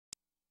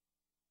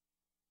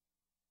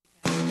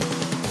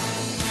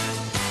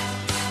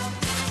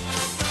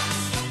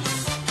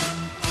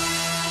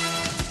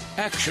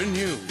Action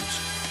News,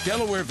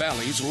 Delaware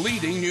Valley's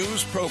leading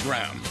news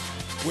program,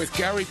 with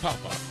Gary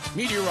Papa,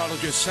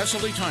 meteorologist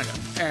Cecily Tynan,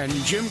 and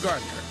Jim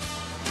Gardner.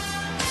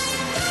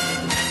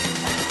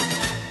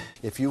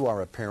 If you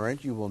are a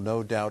parent, you will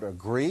no doubt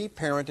agree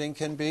parenting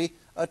can be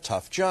a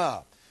tough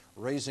job.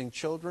 Raising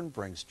children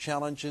brings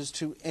challenges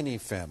to any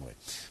family.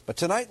 But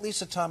tonight,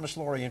 Lisa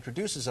Thomas-Laurie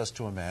introduces us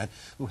to a man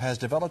who has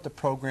developed a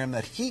program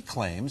that he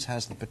claims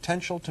has the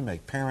potential to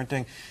make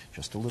parenting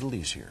just a little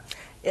easier.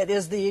 It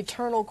is the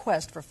eternal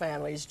quest for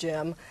families,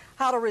 Jim.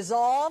 How to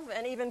resolve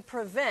and even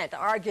prevent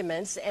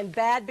arguments and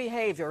bad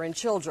behavior in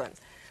children.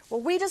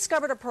 Well, we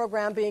discovered a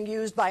program being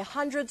used by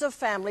hundreds of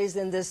families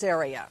in this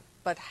area.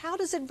 But how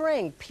does it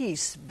bring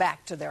peace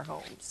back to their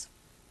homes?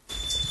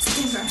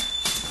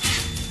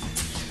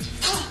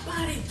 Oh,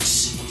 Bonnie.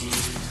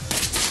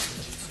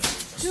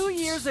 2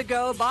 years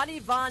ago, Bonnie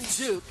Von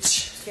Duke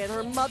and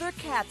her mother,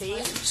 Kathy,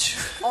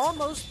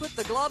 almost put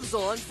the gloves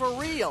on for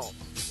real.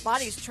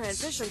 Bonnie's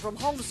transition from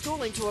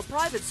homeschooling to a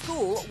private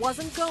school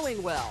wasn't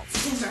going well.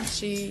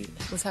 She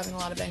was having a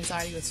lot of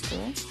anxiety with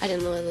school. I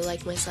didn't really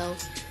like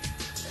myself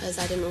because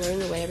I didn't learn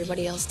the way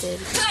everybody else did.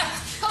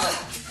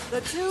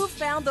 The two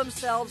found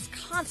themselves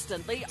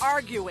constantly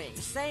arguing,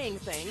 saying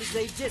things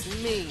they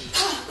didn't mean.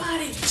 Oh,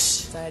 Bonnie.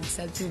 I had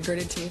said through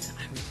gritted teeth,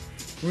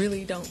 I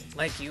really don't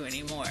like you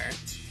anymore.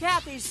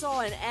 Kathy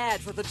saw an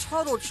ad for the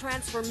Total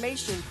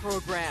Transformation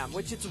Program,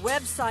 which its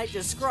website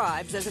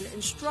describes as an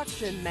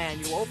instruction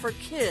manual for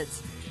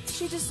kids.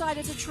 She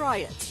decided to try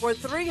it. For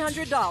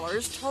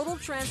 $300, Total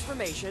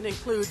Transformation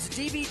includes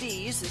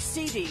DVDs,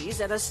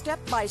 CDs, and a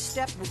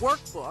step-by-step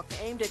workbook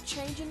aimed at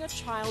changing a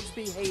child's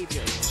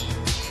behavior.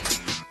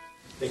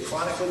 They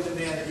chronically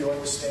demand that you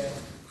understand.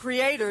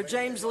 Creator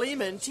James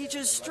Lehman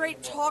teaches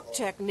straight talk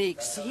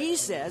techniques he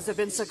says have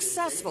been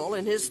successful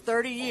in his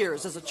 30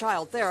 years as a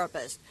child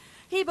therapist.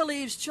 He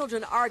believes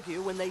children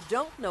argue when they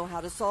don't know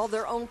how to solve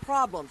their own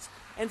problems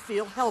and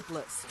feel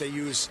helpless. They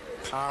use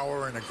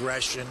power and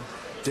aggression,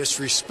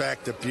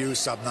 disrespect,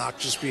 abuse,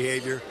 obnoxious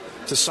behavior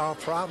to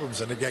solve problems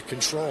and to get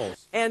control.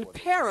 And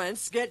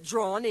parents get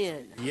drawn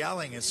in.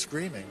 Yelling and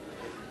screaming,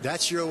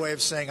 that's your way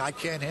of saying, I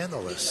can't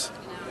handle this.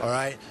 All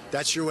right?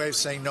 That's your way of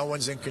saying no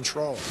one's in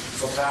control.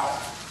 For power.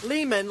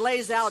 Lehman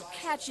lays out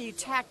catchy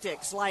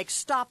tactics like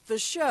stop the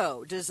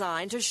show,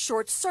 designed to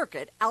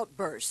short-circuit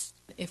outbursts.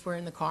 If we're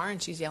in the car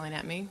and she's yelling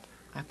at me,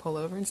 I pull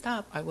over and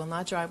stop. I will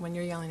not drive when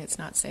you're yelling. It's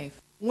not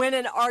safe. When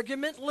an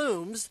argument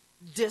looms,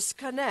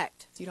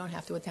 disconnect. You don't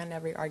have to attend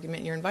every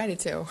argument you're invited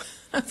to.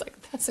 I was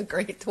like, that's a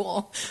great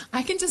tool.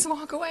 I can just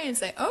walk away and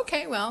say,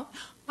 okay, well,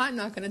 I'm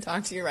not going to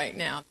talk to you right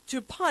now.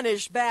 To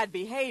punish bad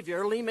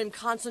behavior, Lehman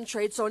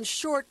concentrates on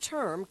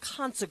short-term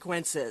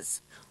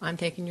consequences. I'm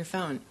taking your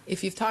phone.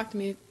 If you've talked to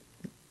me,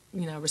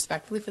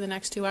 respectfully for the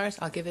next 2 hours,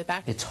 I'll give it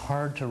back. It's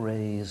hard to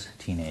raise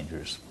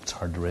teenagers. It's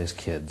hard to raise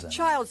kids.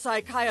 Child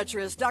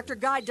psychiatrist Dr.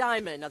 Guy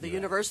Diamond of the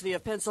University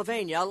of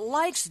Pennsylvania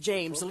likes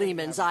James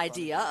Lehman's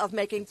idea of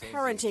making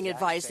parenting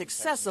advice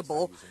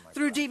accessible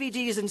through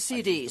DVDs and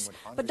CDs.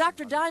 But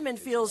Dr. Diamond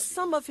feels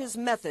some of his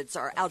methods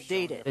are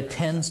outdated. It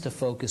tends to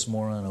focus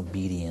more on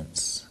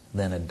obedience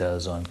than it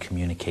does on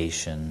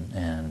communication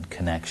and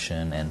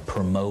connection and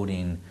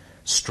promoting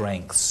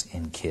strengths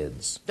in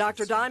kids.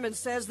 Dr. Diamond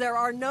says there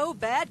are no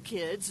bad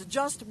kids,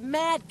 just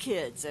mad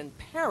kids, and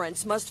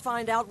parents must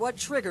find out what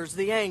triggers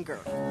the anger.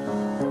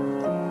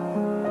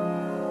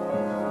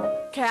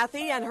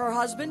 Kathy and her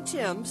husband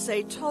Tim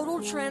say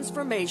Total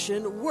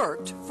Transformation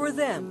worked for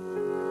them.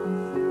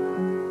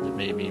 It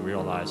made me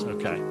realize,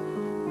 okay,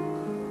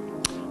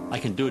 I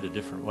can do it a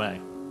different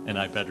way, and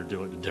I better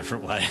do it a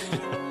different way.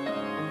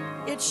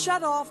 It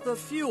shut off the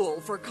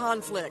fuel for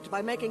conflict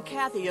by making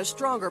Kathy a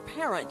stronger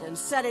parent and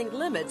setting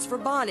limits for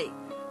Bonnie.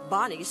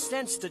 Bonnie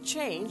sensed a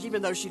change,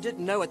 even though she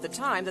didn't know at the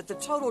time that the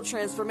Total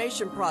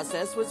Transformation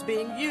process was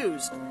being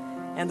used.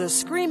 And the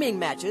screaming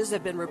matches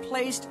have been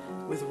replaced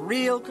with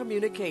real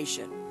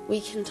communication. We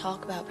can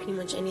talk about pretty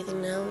much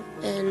anything now,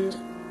 and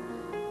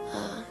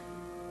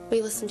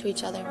we listen to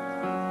each other.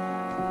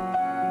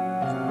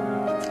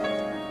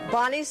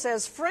 Bonnie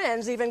says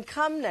friends even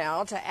come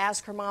now to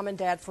ask her mom and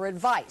dad for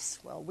advice.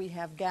 Well, we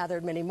have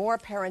gathered many more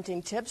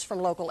parenting tips from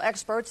local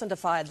experts and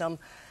defied them.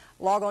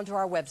 Log on to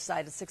our website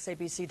at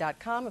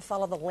 6abc.com and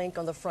follow the link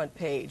on the front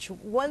page.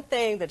 One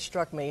thing that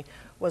struck me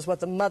was what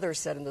the mother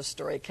said in the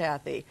story,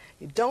 Kathy.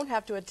 You don't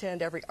have to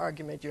attend every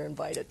argument you're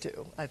invited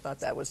to. I thought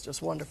that was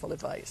just wonderful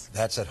advice.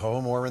 That's at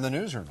home or in the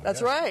newsroom.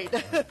 That's right,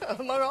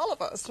 among all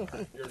of us.